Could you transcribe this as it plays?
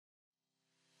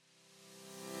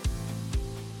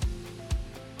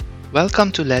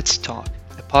Welcome to Let's Talk,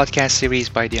 a podcast series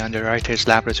by the Underwriters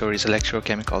Laboratories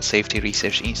Electrochemical Safety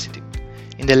Research Institute.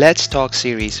 In the Let's Talk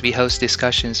series, we host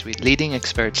discussions with leading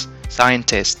experts,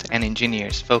 scientists, and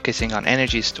engineers focusing on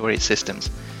energy storage systems,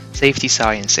 safety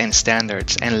science, and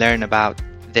standards, and learn about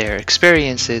their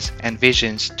experiences and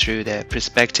visions through the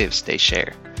perspectives they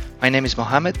share. My name is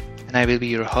Mohammed, and I will be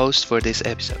your host for this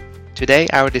episode. Today,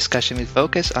 our discussion will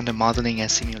focus on the modeling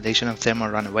and simulation of thermal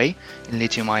runaway in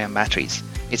lithium-ion batteries,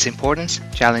 its importance,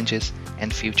 challenges,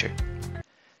 and future.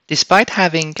 Despite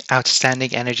having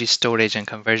outstanding energy storage and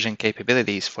conversion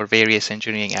capabilities for various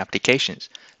engineering applications,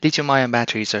 lithium-ion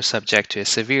batteries are subject to a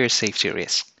severe safety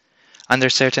risk. Under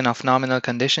certain off-nominal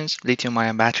conditions,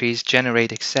 lithium-ion batteries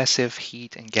generate excessive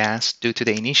heat and gas due to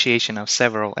the initiation of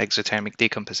several exothermic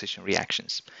decomposition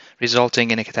reactions,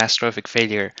 resulting in a catastrophic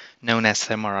failure known as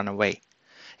thermal runaway.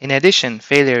 In addition,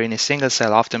 failure in a single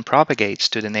cell often propagates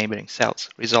to the neighboring cells,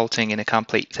 resulting in a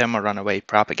complete thermal runaway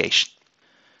propagation.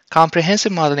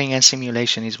 Comprehensive modeling and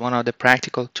simulation is one of the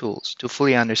practical tools to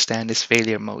fully understand this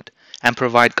failure mode and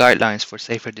provide guidelines for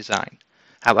safer design.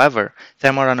 However,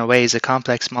 thermal runaway is a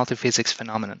complex multiphysics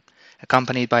phenomenon,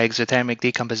 accompanied by exothermic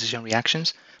decomposition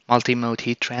reactions, multi-mode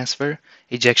heat transfer,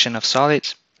 ejection of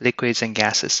solids, liquids and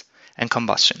gases, and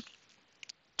combustion.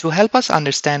 To help us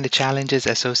understand the challenges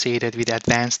associated with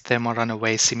advanced thermal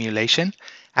runaway simulation,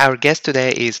 our guest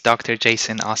today is Dr.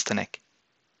 Jason Ostanek.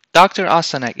 Dr.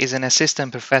 Ostanek is an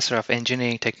assistant professor of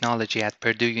engineering technology at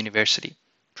Purdue University.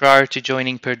 Prior to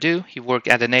joining Purdue, he worked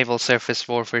at the Naval Surface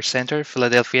Warfare Center,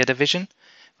 Philadelphia Division,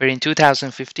 where in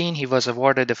 2015 he was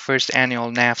awarded the first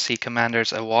annual NAVSEA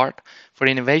Commander's Award for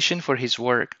innovation for his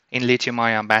work in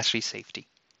lithium-ion battery safety.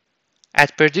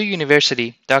 At Purdue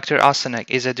University, Dr.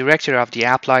 Ostanek is a director of the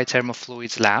Applied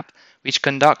Thermofluids Lab, which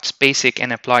conducts basic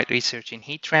and applied research in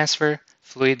heat transfer,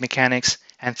 fluid mechanics,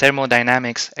 and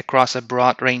thermodynamics across a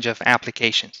broad range of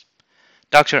applications.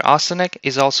 Dr. Ostanek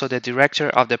is also the director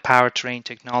of the Powertrain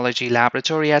Technology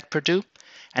Laboratory at Purdue,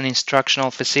 an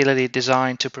instructional facility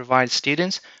designed to provide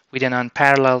students with an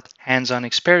unparalleled hands-on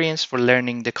experience for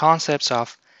learning the concepts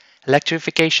of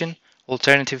electrification,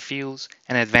 alternative fuels,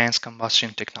 and advanced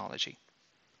combustion technology.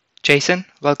 Jason,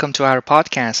 welcome to our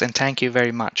podcast and thank you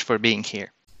very much for being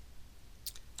here.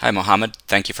 Hi Mohammed,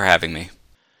 thank you for having me.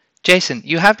 Jason,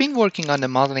 you have been working on the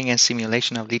modeling and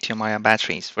simulation of lithium-ion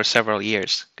batteries for several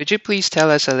years. Could you please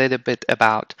tell us a little bit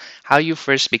about how you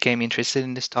first became interested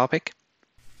in this topic?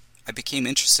 I became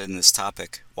interested in this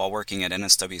topic while working at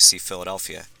NSWC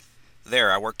Philadelphia.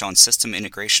 There, I worked on system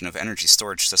integration of energy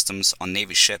storage systems on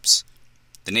Navy ships.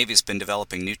 The Navy has been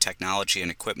developing new technology and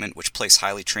equipment which place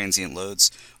highly transient loads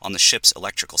on the ship's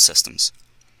electrical systems.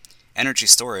 Energy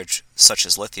storage, such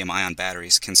as lithium-ion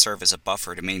batteries, can serve as a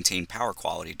buffer to maintain power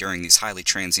quality during these highly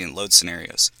transient load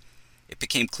scenarios. It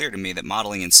became clear to me that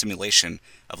modeling and simulation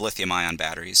of lithium-ion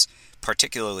batteries,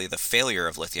 particularly the failure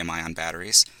of lithium-ion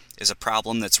batteries, is a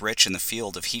problem that's rich in the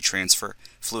field of heat transfer,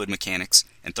 fluid mechanics,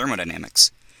 and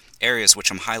thermodynamics, areas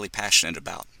which I'm highly passionate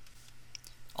about.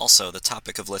 Also, the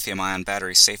topic of lithium-ion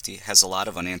battery safety has a lot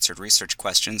of unanswered research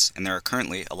questions, and there are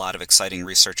currently a lot of exciting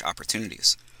research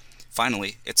opportunities.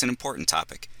 Finally, it's an important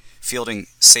topic. Fielding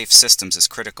safe systems is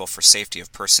critical for safety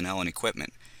of personnel and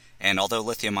equipment, and although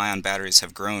lithium-ion batteries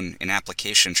have grown in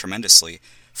application tremendously,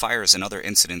 fires and other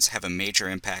incidents have a major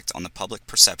impact on the public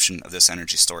perception of this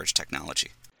energy storage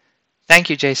technology. Thank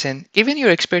you, Jason. Given your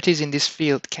expertise in this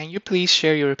field, can you please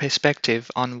share your perspective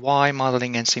on why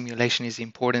modeling and simulation is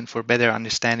important for better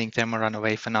understanding thermal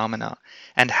runaway phenomena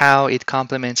and how it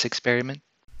complements experiment?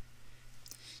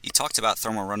 You talked about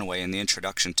thermal runaway in the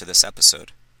introduction to this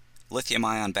episode.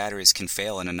 Lithium-ion batteries can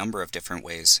fail in a number of different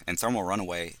ways, and thermal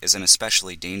runaway is an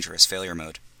especially dangerous failure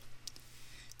mode.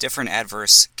 Different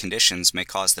adverse conditions may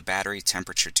cause the battery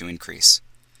temperature to increase.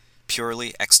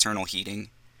 Purely external heating,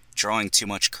 drawing too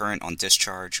much current on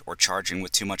discharge or charging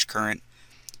with too much current,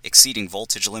 exceeding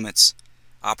voltage limits,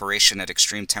 operation at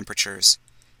extreme temperatures,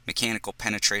 mechanical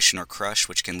penetration or crush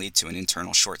which can lead to an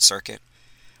internal short circuit,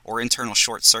 or internal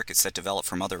short circuits that develop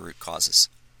from other root causes.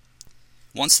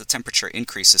 Once the temperature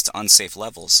increases to unsafe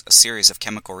levels, a series of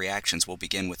chemical reactions will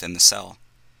begin within the cell.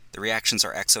 The reactions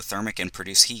are exothermic and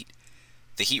produce heat.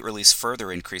 The heat release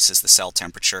further increases the cell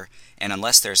temperature, and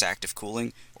unless there is active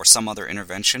cooling or some other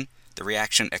intervention, the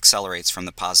reaction accelerates from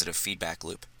the positive feedback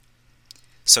loop.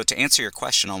 So to answer your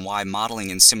question on why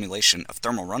modeling and simulation of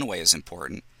thermal runaway is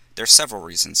important, there are several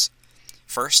reasons.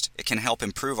 First, it can help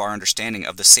improve our understanding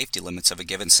of the safety limits of a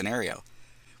given scenario.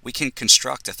 We can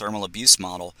construct a thermal abuse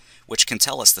model which can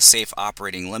tell us the safe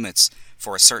operating limits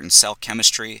for a certain cell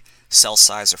chemistry, cell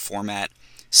size or format,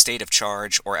 state of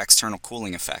charge, or external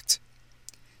cooling effect.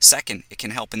 Second, it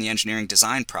can help in the engineering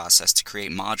design process to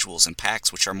create modules and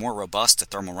packs which are more robust to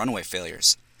thermal runaway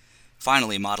failures.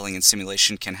 Finally, modeling and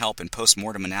simulation can help in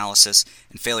post-mortem analysis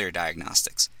and failure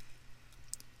diagnostics.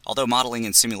 Although modeling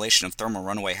and simulation of thermal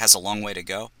runaway has a long way to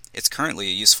go, it's currently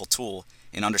a useful tool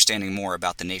in understanding more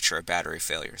about the nature of battery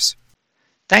failures.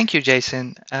 Thank you,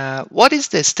 Jason. What is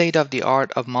the state of the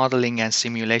art of modeling and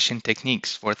simulation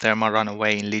techniques for thermal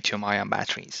runaway in lithium-ion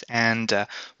batteries? And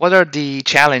what are the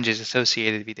challenges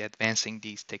associated with advancing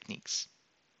these techniques?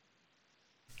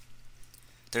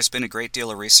 There's been a great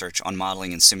deal of research on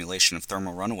modeling and simulation of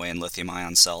thermal runaway in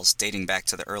lithium-ion cells dating back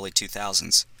to the early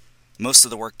 2000s. Most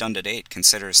of the work done to date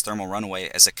considers thermal runaway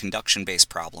as a conduction-based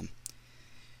problem.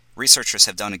 Researchers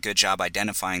have done a good job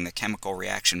identifying the chemical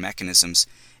reaction mechanisms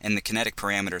and the kinetic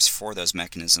parameters for those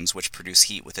mechanisms which produce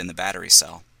heat within the battery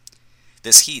cell.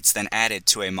 This heat's then added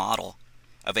to a model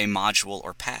of a module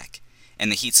or pack, and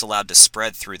the heat's allowed to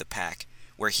spread through the pack,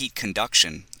 where heat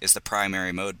conduction is the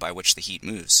primary mode by which the heat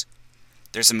moves.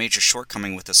 There's a major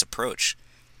shortcoming with this approach,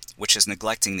 which is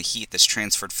neglecting the heat that's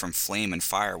transferred from flame and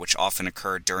fire, which often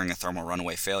occur during a thermal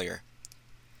runaway failure.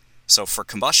 So for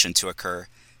combustion to occur,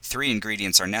 3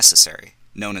 ingredients are necessary,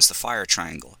 known as the fire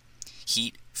triangle: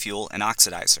 heat, fuel, and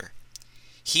oxidizer.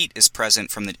 Heat is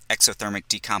present from the exothermic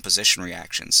decomposition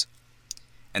reactions,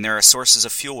 and there are sources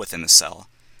of fuel within the cell,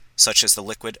 such as the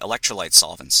liquid electrolyte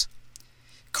solvents.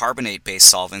 Carbonate-based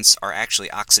solvents are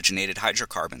actually oxygenated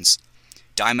hydrocarbons.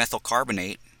 Dimethyl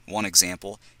carbonate, one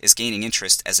example, is gaining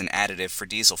interest as an additive for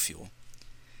diesel fuel.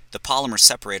 The polymer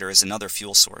separator is another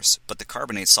fuel source, but the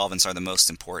carbonate solvents are the most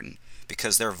important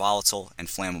because they're volatile and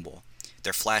flammable.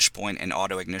 Their flash point and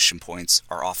auto-ignition points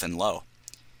are often low.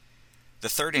 The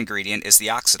third ingredient is the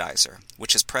oxidizer,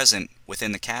 which is present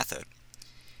within the cathode.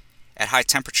 At high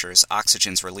temperatures,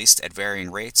 oxygen is released at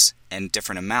varying rates and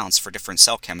different amounts for different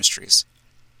cell chemistries.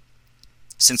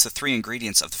 Since the 3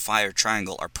 ingredients of the fire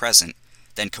triangle are present,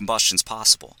 then combustion is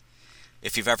possible.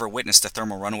 If you've ever witnessed a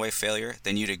thermal runaway failure,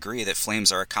 then you'd agree that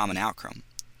flames are a common outcome.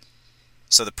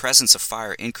 So the presence of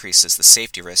fire increases the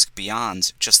safety risk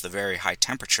beyond just the very high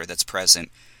temperature that's present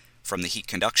from the heat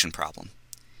conduction problem.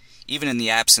 Even in the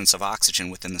absence of oxygen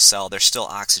within the cell, there's still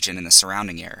oxygen in the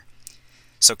surrounding air.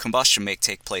 So combustion may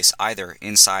take place either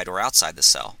inside or outside the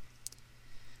cell.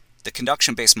 The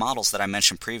conduction-based models that I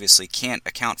mentioned previously can't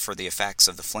account for the effects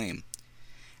of the flame.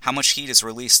 How much heat is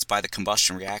released by the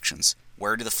combustion reactions?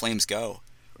 Where do the flames go?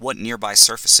 What nearby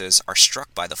surfaces are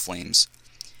struck by the flames?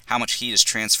 How much heat is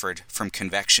transferred from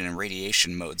convection and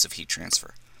radiation modes of heat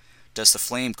transfer? Does the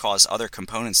flame cause other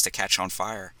components to catch on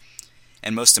fire?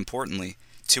 And most importantly,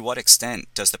 to what extent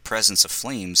does the presence of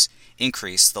flames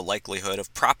increase the likelihood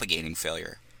of propagating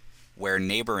failure, where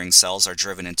neighboring cells are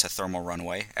driven into thermal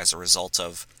runaway as a result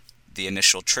of the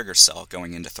initial trigger cell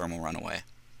going into thermal runaway?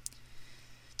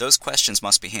 Those questions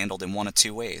must be handled in one of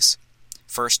 2 ways.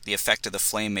 First, the effect of the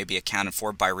flame may be accounted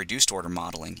for by reduced order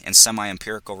modeling and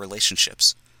semi-empirical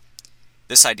relationships.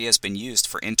 This idea has been used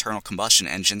for internal combustion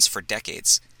engines for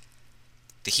decades.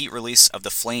 The heat release of the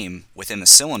flame within the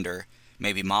cylinder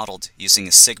may be modeled using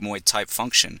a sigmoid type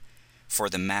function for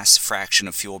the mass fraction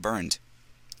of fuel burned.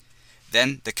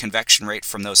 Then the convection rate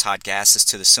from those hot gases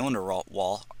to the cylinder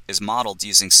wall is modeled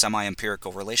using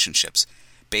semi-empirical relationships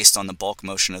based on the bulk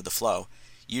motion of the flow,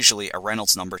 usually a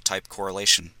Reynolds number type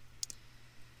correlation.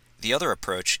 The other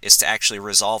approach is to actually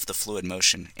resolve the fluid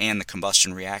motion and the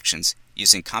combustion reactions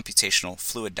using computational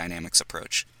fluid dynamics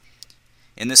approach.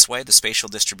 In this way, the spatial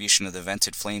distribution of the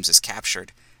vented flames is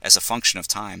captured as a function of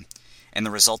time, and the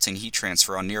resulting heat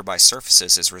transfer on nearby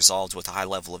surfaces is resolved with a high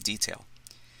level of detail.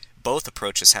 Both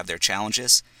approaches have their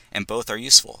challenges, and both are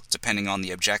useful, depending on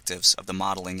the objectives of the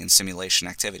modeling and simulation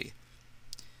activity.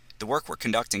 The work we're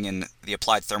conducting in the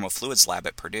Applied Thermofluids Lab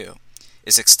at Purdue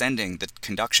is extending the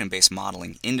conduction-based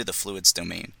modeling into the fluids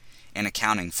domain and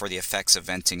accounting for the effects of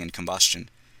venting and combustion.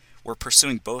 We're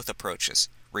pursuing both approaches,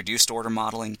 reduced order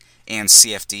modeling and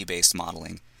CFD-based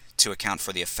modeling, to account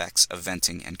for the effects of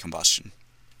venting and combustion.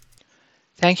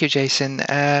 Thank you, Jason.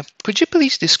 Could you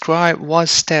please describe what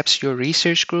steps your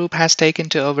research group has taken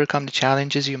to overcome the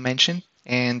challenges you mentioned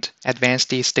and advance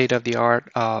the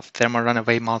state-of-the-art of thermal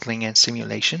runaway modeling and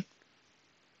simulation?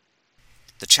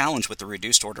 The challenge with the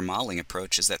reduced order modeling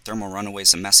approach is that thermal runaway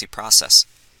is a messy process.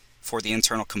 For the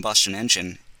internal combustion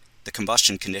engine, the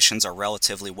combustion conditions are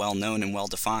relatively well known and well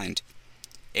defined.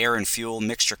 Air and fuel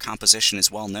mixture composition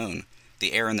is well known.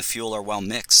 The air and the fuel are well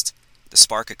mixed. The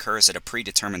spark occurs at a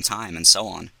predetermined time, and so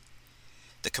on.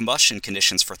 The combustion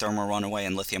conditions for thermal runaway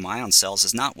in lithium-ion cells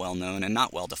is not well known and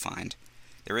not well defined.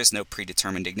 There is no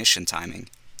predetermined ignition timing.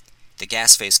 The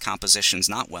gas phase composition is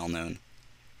not well known.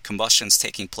 Combustion is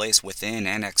taking place within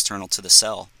and external to the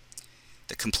cell.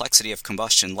 The complexity of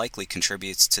combustion likely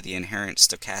contributes to the inherent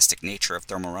stochastic nature of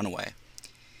thermal runaway.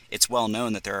 It's well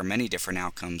known that there are many different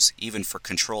outcomes, even for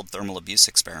controlled thermal abuse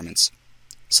experiments.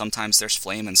 Sometimes there's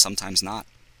flame and sometimes not.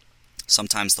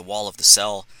 Sometimes the wall of the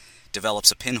cell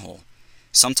develops a pinhole.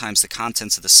 Sometimes the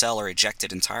contents of the cell are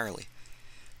ejected entirely.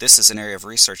 This is an area of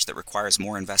research that requires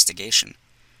more investigation.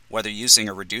 Whether using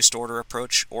a reduced order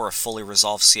approach or a fully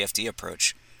resolved CFD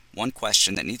approach, one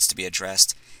question that needs to be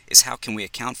addressed is how can we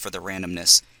account for the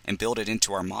randomness and build it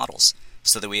into our models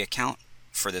so that we account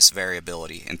for this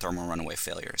variability in thermal runaway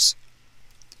failures.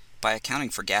 By accounting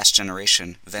for gas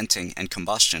generation, venting, and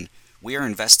combustion, we are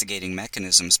investigating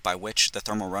mechanisms by which the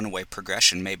thermal runaway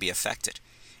progression may be affected.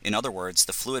 In other words,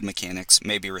 the fluid mechanics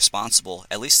may be responsible,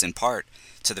 at least in part,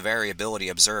 to the variability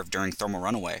observed during thermal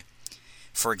runaway.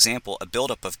 For example, a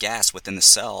buildup of gas within the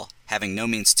cell, having no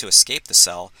means to escape the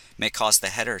cell, may cause the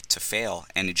header to fail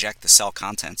and eject the cell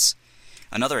contents.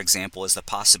 Another example is the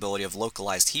possibility of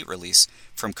localized heat release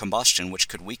from combustion, which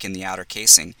could weaken the outer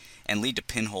casing and lead to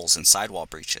pinholes and sidewall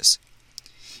breaches.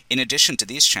 In addition to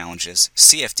these challenges,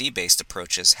 CFD-based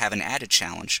approaches have an added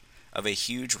challenge of a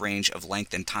huge range of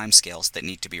length and timescales that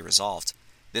need to be resolved.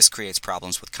 This creates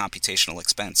problems with computational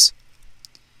expense.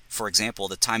 For example,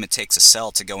 the time it takes a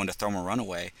cell to go into thermal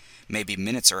runaway may be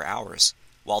minutes or hours,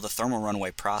 while the thermal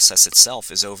runaway process itself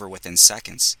is over within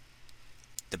seconds.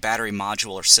 The battery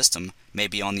module or system may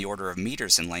be on the order of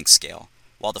meters in length scale,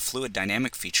 while the fluid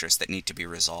dynamic features that need to be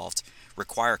resolved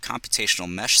require computational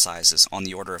mesh sizes on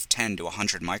the order of 10 to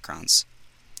 100 microns.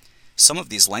 Some of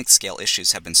these length scale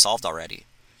issues have been solved already.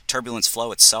 Turbulence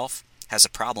flow itself has a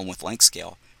problem with length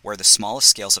scale, where the smallest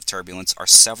scales of turbulence are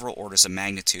several orders of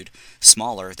magnitude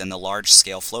smaller than the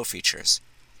large-scale flow features.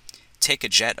 Take a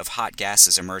jet of hot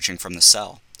gases emerging from the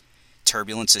cell.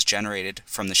 Turbulence is generated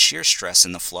from the shear stress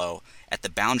in the flow at the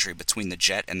boundary between the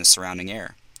jet and the surrounding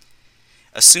air.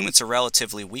 Assume it's a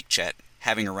relatively weak jet,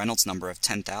 having a Reynolds number of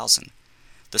 10,000.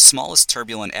 The smallest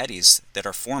turbulent eddies that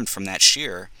are formed from that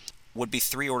shear would be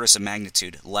 3 orders of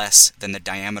magnitude less than the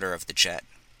diameter of the jet.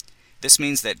 This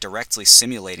means that directly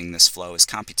simulating this flow is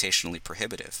computationally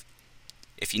prohibitive.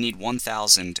 If you need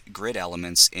 1,000 grid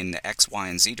elements in the X, Y,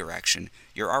 and Z direction,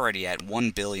 you're already at 1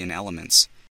 billion elements.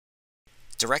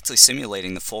 Directly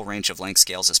simulating the full range of length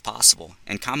scales is possible,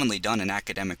 and commonly done in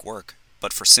academic work,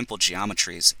 but for simple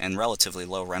geometries and relatively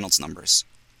low Reynolds numbers.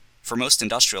 For most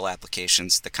industrial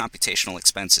applications, the computational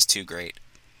expense is too great.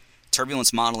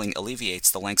 Turbulence modeling alleviates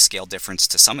the length scale difference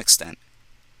to some extent.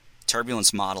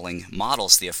 Turbulence modeling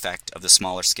models the effect of the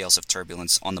smaller scales of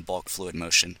turbulence on the bulk fluid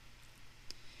motion.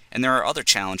 And there are other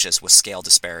challenges with scale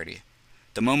disparity.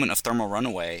 The moment of thermal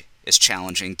runaway is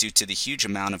challenging due to the huge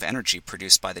amount of energy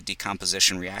produced by the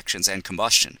decomposition reactions and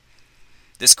combustion.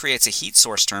 This creates a heat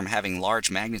source term having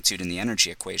large magnitude in the energy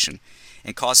equation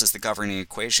and causes the governing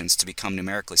equations to become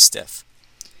numerically stiff.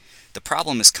 The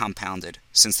problem is compounded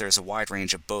since there is a wide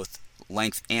range of both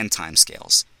length and time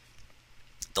scales.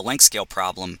 The length scale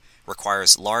problem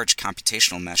requires large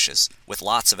computational meshes with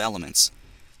lots of elements.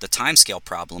 The timescale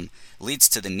problem leads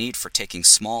to the need for taking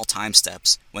small time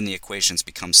steps when the equations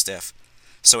become stiff.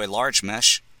 So a large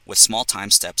mesh with small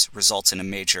time steps results in a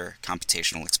major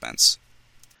computational expense.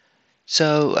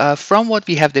 So from what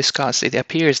we have discussed, it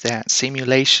appears that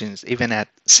simulations, even at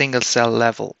single cell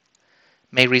level,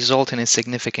 may result in a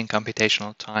significant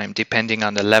computational time depending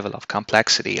on the level of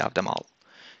complexity of the model.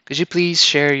 Could you please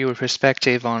share your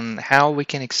perspective on how we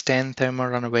can extend thermal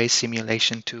runaway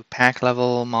simulation to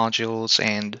pack-level modules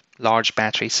and large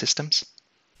battery systems?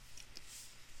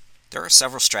 There are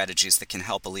several strategies that can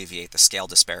help alleviate the scale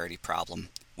disparity problem.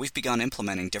 We've begun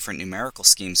implementing different numerical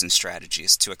schemes and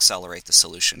strategies to accelerate the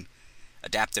solution.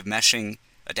 Adaptive meshing,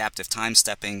 adaptive time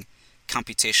stepping,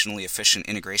 computationally efficient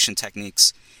integration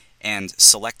techniques, and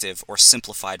selective or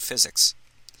simplified physics.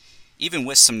 Even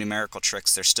with some numerical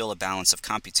tricks, there's still a balance of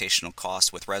computational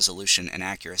cost with resolution and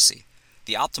accuracy.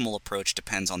 The optimal approach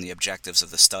depends on the objectives of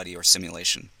the study or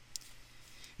simulation.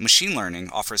 Machine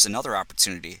learning offers another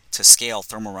opportunity to scale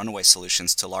thermal runaway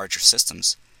solutions to larger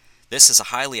systems. This is a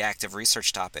highly active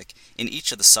research topic in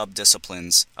each of the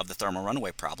sub-disciplines of the thermal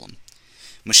runaway problem.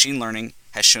 Machine learning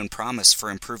has shown promise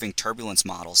for improving turbulence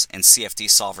models and CFD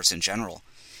solvers in general,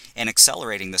 and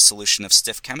accelerating the solution of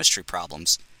stiff chemistry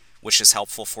problems, which is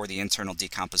helpful for the internal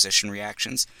decomposition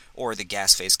reactions or the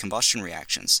gas phase combustion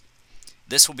reactions.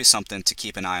 This will be something to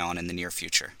keep an eye on in the near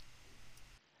future.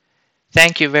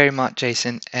 Thank you very much,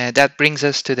 Jason. That brings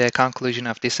us to the conclusion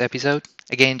of this episode.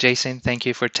 Again, Jason, thank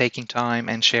you for taking time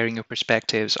and sharing your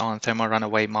perspectives on thermal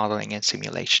runaway modeling and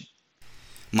simulation.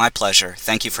 My pleasure.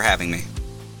 Thank you for having me.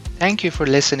 Thank you for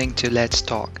listening to Let's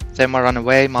Talk, Thermal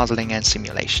Runaway Modeling and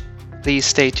Simulation. Please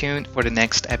stay tuned for the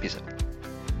next episode.